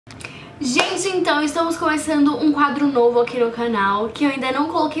Gente, então estamos começando um quadro novo aqui no canal, que eu ainda não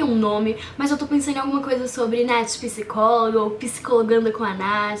coloquei um nome, mas eu tô pensando em alguma coisa sobre NATH psicólogo, ou psicologando com a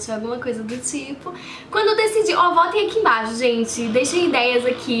NATH, alguma coisa do tipo. Quando eu decidir, votem aqui embaixo, gente, deixem ideias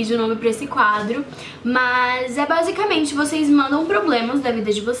aqui de nome pra esse quadro, mas é basicamente vocês mandam problemas da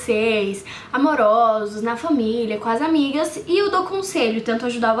vida de vocês, amorosos, na família, com as amigas, e eu dou conselho, tento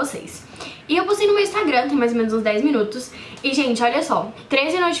ajudar vocês. E eu postei no meu Instagram, tem mais ou menos uns 10 minutos. E, gente, olha só,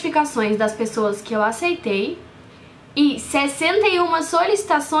 13 notificações das pessoas que eu aceitei e 61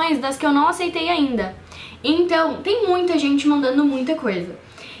 solicitações das que eu não aceitei ainda. Então, tem muita gente mandando muita coisa.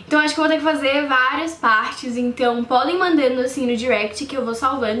 Então, acho que eu vou ter que fazer várias partes. Então, podem mandando assim no direct que eu vou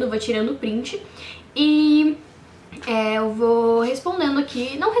salvando, vou tirando print. E... eu vou respondendo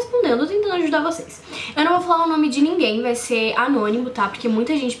aqui, não respondendo, tentando ajudar vocês. Eu não vou falar o nome de ninguém, vai ser anônimo, tá? Porque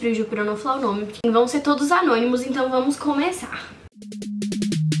muita gente pediu pra eu não falar o nome. Vão ser todos anônimos, então vamos começar.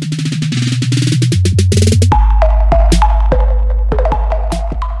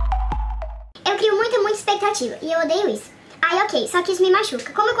 Eu crio muita expectativa e eu odeio isso. Ai, ok, só que isso me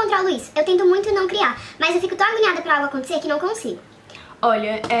machuca. Como eu controlo isso? Eu tento muito não criar, mas eu fico tão agoniada pra algo acontecer que não consigo.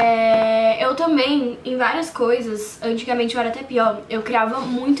 Olha, eu também, em várias coisas, antigamente eu era até pior, eu criava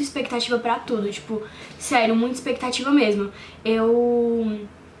muita expectativa pra tudo, tipo, sério, muita expectativa mesmo.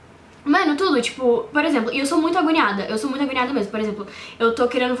 Mano, tudo, tipo, por exemplo, e eu sou muito agoniada mesmo, por exemplo, eu tô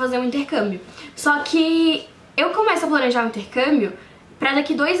querendo fazer um intercâmbio, só que eu começo a planejar um intercâmbio pra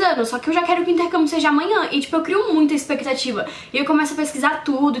daqui 2 anos, só que eu já quero que o intercâmbio seja amanhã, e tipo, eu crio muita expectativa, e eu começo a pesquisar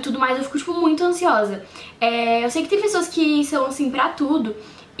tudo e tudo mais, eu fico tipo muito ansiosa. Eu sei que tem pessoas que são assim pra tudo,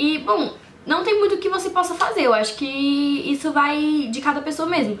 e bom, não tem muito o que você possa fazer, eu acho que isso vai de cada pessoa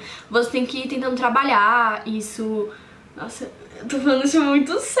mesmo. Você tem que ir tentando trabalhar, isso... Nossa, eu tô falando isso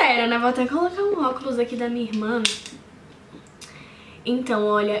muito sério, né? Vou até colocar um óculos aqui da minha irmã. Então,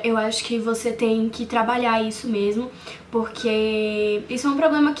 olha, eu acho que você tem que trabalhar isso mesmo, porque isso é um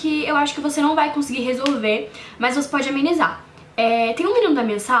problema que eu acho que você não vai conseguir resolver, mas você pode amenizar. Tem um menino da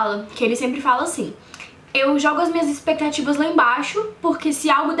minha sala que ele sempre fala assim: eu jogo as minhas expectativas lá embaixo, porque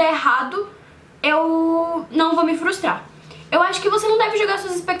se algo der errado, eu não vou me frustrar. Eu acho que você não deve jogar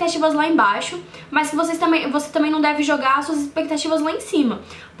suas expectativas lá embaixo, mas que você também não deve jogar suas expectativas lá em cima.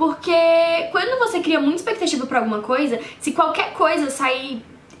 Porque quando você cria muita expectativa pra alguma coisa, se qualquer coisa sair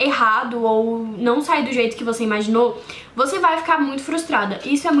errado ou não sair do jeito que você imaginou, você vai ficar muito frustrada.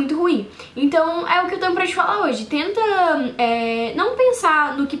 Isso é muito ruim. Então é o que eu tenho pra te falar hoje. Tenta não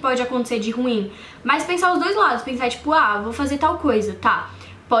pensar no que pode acontecer de ruim, mas pensar os dois lados. Pensar tipo, vou fazer tal coisa, tá?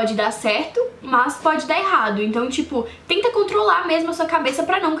 Pode dar certo, mas pode dar errado. Então, tipo, tenta controlar mesmo a sua cabeça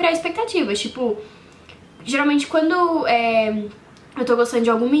pra não criar expectativas. Tipo, geralmente quando eu tô gostando de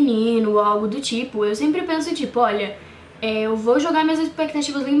algum menino ou algo do tipo, eu sempre penso, tipo, olha, eu vou jogar minhas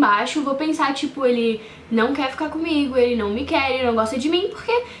expectativas lá embaixo, vou pensar, tipo, ele não quer ficar comigo, ele não me quer, ele não gosta de mim,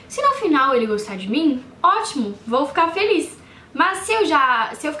 porque se no final ele gostar de mim, ótimo, vou ficar feliz. Mas se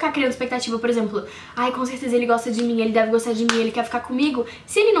eu ficar criando expectativa, por exemplo, com certeza ele gosta de mim, ele deve gostar de mim, ele quer ficar comigo,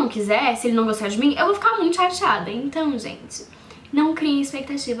 se ele não quiser, se ele não gostar de mim, eu vou ficar muito chateada. Então, gente, não criem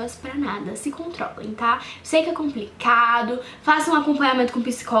expectativas pra nada, se controlem, tá? Sei que é complicado, faça um acompanhamento com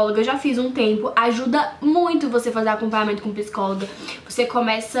psicóloga, eu já fiz um tempo, ajuda muito você fazer acompanhamento com psicóloga. Você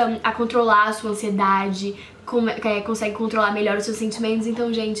começa a controlar a sua ansiedade, consegue controlar melhor os seus sentimentos,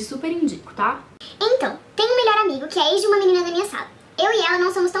 então, gente, super indico, tá? Então, tem um melhor amigo que é ex de uma menina da minha sala. Eu e ela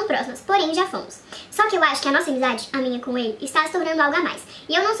não somos tão próximas, porém já fomos. Só que eu acho que a nossa amizade, a minha com ele, está se tornando algo a mais.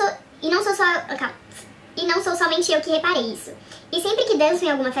 E não sou somente eu que reparei isso. E sempre que danço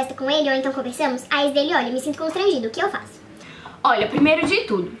em alguma festa com ele ou então conversamos, a ex dele olha e me sinto constrangido. O que eu faço? Olha, primeiro de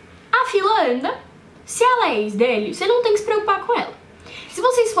tudo, a fila anda. Se ela é ex dele, você não tem que se preocupar com ela. Se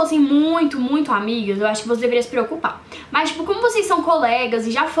vocês fossem muito, muito amigas, eu acho que você deveria se preocupar. Mas, tipo, como vocês são colegas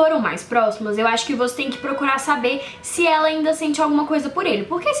e já foram mais próximas, eu acho que você tem que procurar saber se ela ainda sente alguma coisa por ele.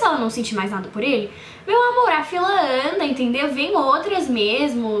 Porque se ela não sentir mais nada por ele, meu amor, a fila anda, entendeu? Vem outras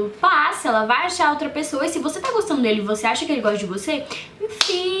mesmo, passa, ela vai achar outra pessoa. E se você tá gostando dele e você acha que ele gosta de você, meu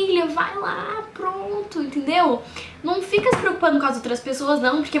filho, vai lá, pronto, entendeu? Não fica se preocupando com as outras pessoas,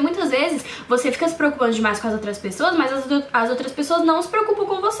 não, porque muitas vezes você fica se preocupando demais com as outras pessoas, mas as outras pessoas não se preocupam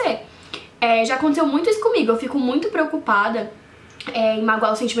com você. Já aconteceu muito isso comigo, eu fico muito preocupada em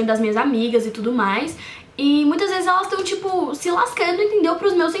magoar o sentimento das minhas amigas e tudo mais. E muitas vezes elas estão, tipo, se lascando, entendeu?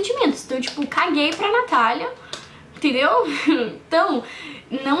 Pros meus sentimentos. Então, tipo, caguei pra Natália, entendeu? Então,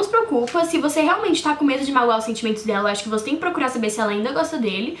 não se preocupa. Se você realmente tá com medo de magoar os sentimentos dela, eu acho que você tem que procurar saber se ela ainda gosta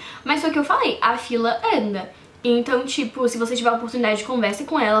dele. Mas foi o que eu falei, a fila anda. Então, tipo, se você tiver a oportunidade de conversa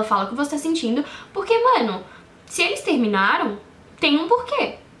com ela, fala o que você tá sentindo. Porque, mano, se eles terminaram, tem um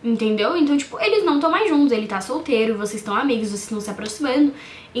porquê. entendeu? Então, tipo, eles não estão mais juntos, ele tá solteiro, vocês estão amigos, vocês estão se aproximando.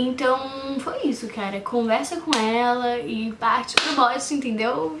 Então, foi isso, cara. Conversa com ela e parte pro bote,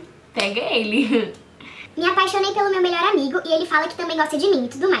 entendeu? Pega ele. Me apaixonei pelo meu melhor amigo e ele fala que também gosta de mim e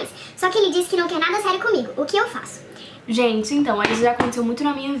tudo mais. Só que ele diz que não quer nada sério comigo. O que eu faço? Gente, então, isso já aconteceu muito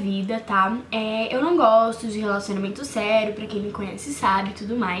na minha vida, tá? Eu não gosto de relacionamento sério, pra quem me conhece sabe e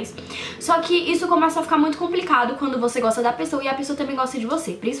tudo mais. Só que isso começa a ficar muito complicado quando você gosta da pessoa e a pessoa também gosta de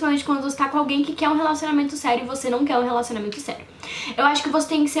você. Principalmente quando você tá com alguém que quer um relacionamento sério e você não quer um relacionamento sério. Eu acho que você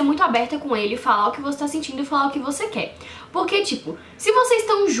tem que ser muito aberta com ele, falar o que você tá sentindo e falar o que você quer. Porque, tipo, se vocês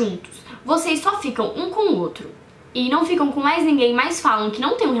estão juntos, vocês só ficam um com o outro e não ficam com mais ninguém, mas falam que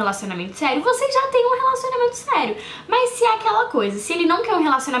não tem um relacionamento sério, vocês já têm um relacionamento sério. Mas se é aquela coisa, se ele não quer um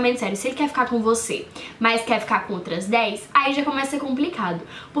relacionamento sério, se ele quer ficar com você, mas quer ficar com outras 10, aí já começa a ser complicado.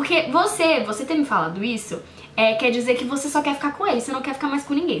 Porque você ter me falado isso, quer dizer que você só quer ficar com ele, você não quer ficar mais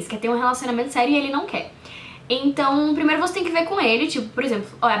com ninguém, você quer ter um relacionamento sério e ele não quer. Então, primeiro você tem que ver com ele, tipo, por exemplo,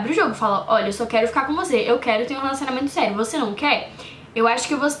 abre o jogo e fala, olha, eu só quero ficar com você, eu quero ter um relacionamento sério, você não quer? Eu acho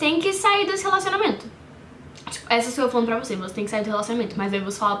que você tem que sair desse relacionamento. Tipo, essa sou eu falando pra você tem que sair do relacionamento, mas aí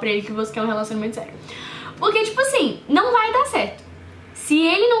você fala pra ele que você quer um relacionamento sério. Porque, tipo assim, não vai dar certo. Se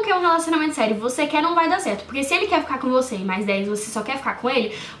ele não quer um relacionamento sério e você quer, não vai dar certo. Porque se ele quer ficar com você e mais 10 você só quer ficar com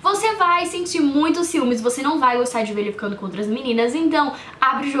ele, você vai sentir muitos ciúmes, você não vai gostar de ver ele ficando com outras meninas, então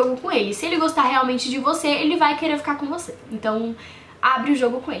abre o jogo com ele. Se ele gostar realmente de você, ele vai querer ficar com você. Então, abre o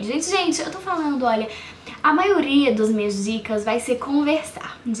jogo com ele. Gente, eu tô falando, olha, a maioria das minhas dicas vai ser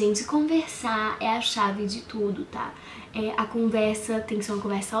conversar. Gente, conversar é a chave de tudo, tá? A conversa tem que ser uma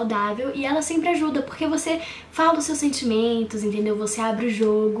conversa saudável e ela sempre ajuda, porque você fala os seus sentimentos, entendeu? Você abre o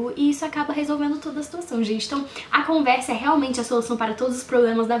jogo e isso acaba resolvendo toda a situação, gente. Então, a conversa é realmente a solução para todos os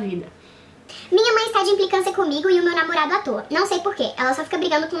problemas da vida. Minha mãe está de implicância comigo e o meu namorado à toa. Não sei porquê, ela só fica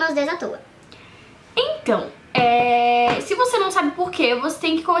brigando com nós dois à toa. Então, se você não sabe por quê, você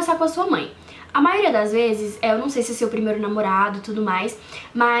tem que conversar com a sua mãe. A maioria das vezes, eu não sei se é seu primeiro namorado e tudo mais,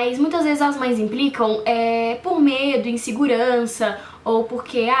 mas muitas vezes as mães implicam por medo, insegurança, ou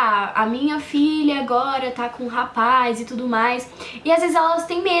porque, a minha filha agora tá com um rapaz e tudo mais. E às vezes elas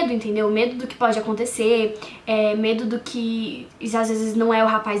têm medo, entendeu? Medo do que pode acontecer, medo do que às vezes não é o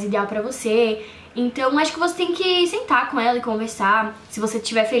rapaz ideal pra você. Então acho que você tem que sentar com ela e conversar. Se você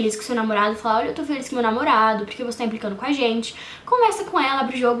estiver feliz com seu namorado, falar, olha, eu tô feliz com meu namorado, porque você tá implicando com a gente. Conversa com ela,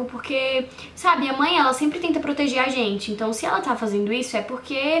 abre o jogo, porque, sabe, a mãe, ela sempre tenta proteger a gente. Então se ela tá fazendo isso é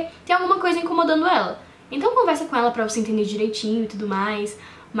porque tem alguma coisa incomodando ela. Então conversa com ela pra você entender direitinho e tudo mais.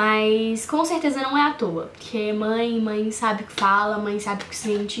 Mas com certeza não é à toa, porque mãe sabe o que fala, mãe sabe o que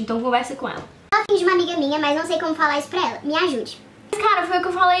sente, então conversa com ela. Ela finge uma amiga minha, mas não sei como falar isso pra ela. Me ajude. Cara, foi o que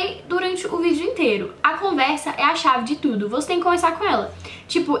eu falei durante o vídeo inteiro. A conversa é a chave de tudo. Você tem que conversar com ela.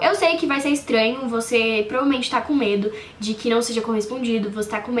 Tipo, eu sei que vai ser estranho, você provavelmente tá com medo de que não seja correspondido, você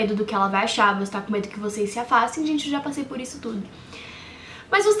tá com medo do que ela vai achar, você tá com medo que vocês se afastem. Gente, eu já passei por isso tudo.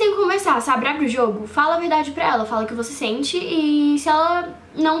 Mas você tem que conversar, sabe? Abre o jogo, fala a verdade pra ela, fala o que você sente e se ela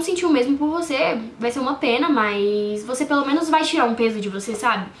não sentiu o mesmo por você, vai ser uma pena, mas você pelo menos vai tirar um peso de você,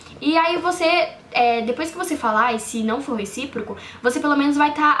 sabe? E aí você, depois que você falar, e se não for recíproco, você pelo menos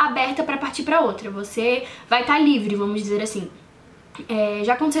vai estar aberta pra partir pra outra, você vai estar livre, vamos dizer assim.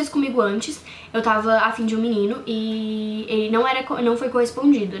 Já aconteceu isso comigo antes, eu tava afim de um menino e ele não foi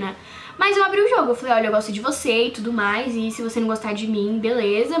correspondido, né? Mas eu abri o jogo, eu falei, olha, eu gosto de você e tudo mais, e se você não gostar de mim,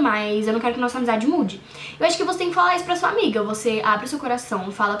 beleza, mas eu não quero que nossa amizade mude. Eu acho que você tem que falar isso pra sua amiga, você abre o seu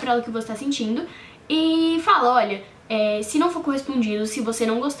coração, fala pra ela o que você tá sentindo e fala, olha, se não for correspondido, se você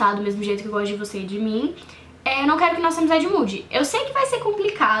não gostar do mesmo jeito que eu gosto de você e de mim, eu não quero que nossa amizade mude. Eu sei que vai ser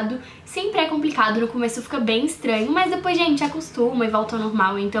complicado, sempre é complicado, no começo fica bem estranho, mas depois, gente, acostuma e volta ao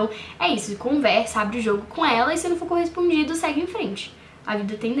normal. Então é isso, conversa, abre o jogo com ela e se não for correspondido, segue em frente. A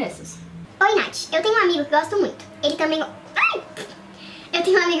vida tem dessas. Oi, Nath, eu tenho um amigo que eu gosto muito. Ele também... Ai! Eu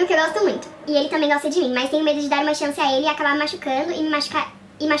tenho um amigo que eu gosto muito e ele também gosta de mim, mas tenho medo de dar uma chance a ele e acabar me machucando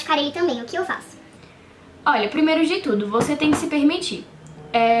e machucar ele também. O que eu faço? Olha, primeiro de tudo, você tem que se permitir.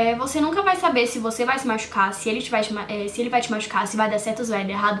 Você nunca vai saber se você vai se machucar, se ele vai te machucar, se vai dar certo ou se vai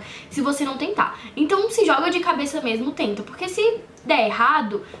dar errado, se você não tentar. Então se joga de cabeça mesmo, tenta, porque se der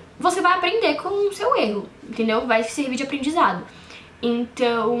errado, você vai aprender com o seu erro, entendeu? Vai servir de aprendizado.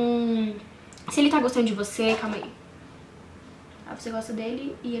 Então, se ele tá gostando de você, calma aí. Você gosta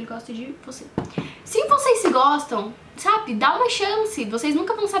dele e ele gosta de você. Se vocês se gostam, sabe, dá uma chance. Vocês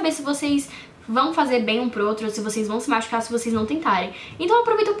nunca vão saber se vocês vão fazer bem um pro outro, ou se vocês vão se machucar se vocês não tentarem. Então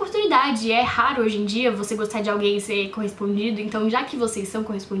aproveita a oportunidade. É raro hoje em dia você gostar de alguém e ser correspondido, então já que vocês são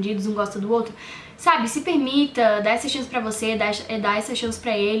correspondidos, um gosta do outro, sabe, se permita, dá essa chance pra você, dá essa chance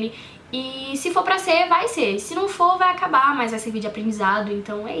pra ele. E se for pra ser, vai ser. Se não for, vai acabar, mas vai servir de aprendizado.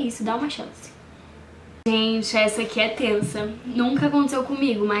 Então é isso, dá uma chance. Gente, essa aqui é tensa. Nunca aconteceu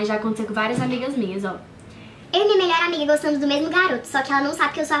comigo, mas já aconteceu com várias amigas minhas, ó. Eu e minha melhor amiga gostamos do mesmo garoto, só que ela não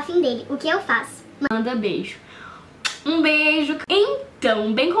sabe que eu sou afim dele. O que eu faço? Manda beijo. Um beijo.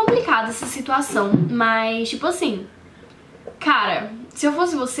 Então, bem complicada essa situação, mas tipo assim, cara, se eu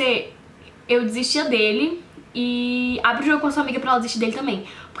fosse você, eu desistia dele e abre o jogo com a sua amiga pra ela desistir dele também.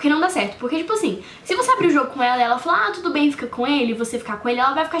 Porque não dá certo. Porque, tipo assim, se você abrir o jogo com ela e ela falar, ah, tudo bem, fica com ele, e você ficar com ele,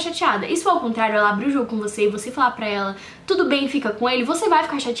 ela vai ficar chateada. E se for ao contrário, ela abrir o jogo com você e você falar pra ela, tudo bem, fica com ele, você vai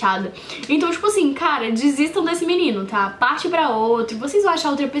ficar chateada. Então, tipo assim, cara, desistam desse menino, tá? Parte pra outro, vocês vão achar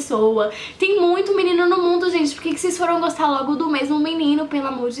outra pessoa. Tem muito menino no mundo, gente. Por que vocês foram gostar logo do mesmo menino, pelo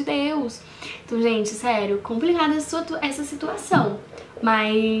amor de Deus? Então, gente, sério, complicada essa situação.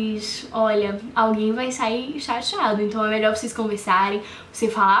 Mas, olha, alguém vai sair chateado, então é melhor vocês conversarem, você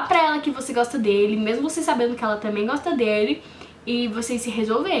falar pra ela que você gosta dele, mesmo você sabendo que ela também gosta dele, e vocês se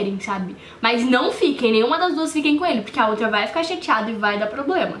resolverem, sabe? Mas não fiquem, nenhuma das duas fiquem com ele, porque a outra vai ficar chateada e vai dar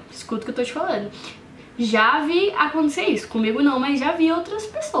problema. Escuta o que eu tô te falando. Já vi acontecer isso, comigo não, mas já vi outras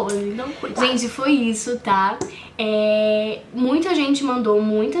pessoas, então cuidado. Gente, foi isso, tá? Muita gente mandou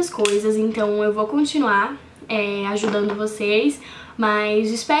muitas coisas, então eu vou continuar ajudando vocês. Mas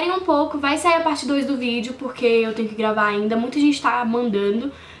esperem um pouco, vai sair a parte 2 do vídeo, porque eu tenho que gravar ainda, muita gente tá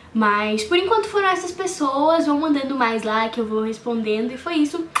mandando. Mas por enquanto foram essas pessoas, vão mandando mais lá que eu vou respondendo. E foi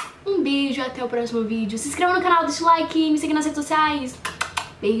isso, um beijo, até o próximo vídeo. Se inscreva no canal, deixa o like, me siga nas redes sociais.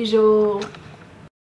 Beijo!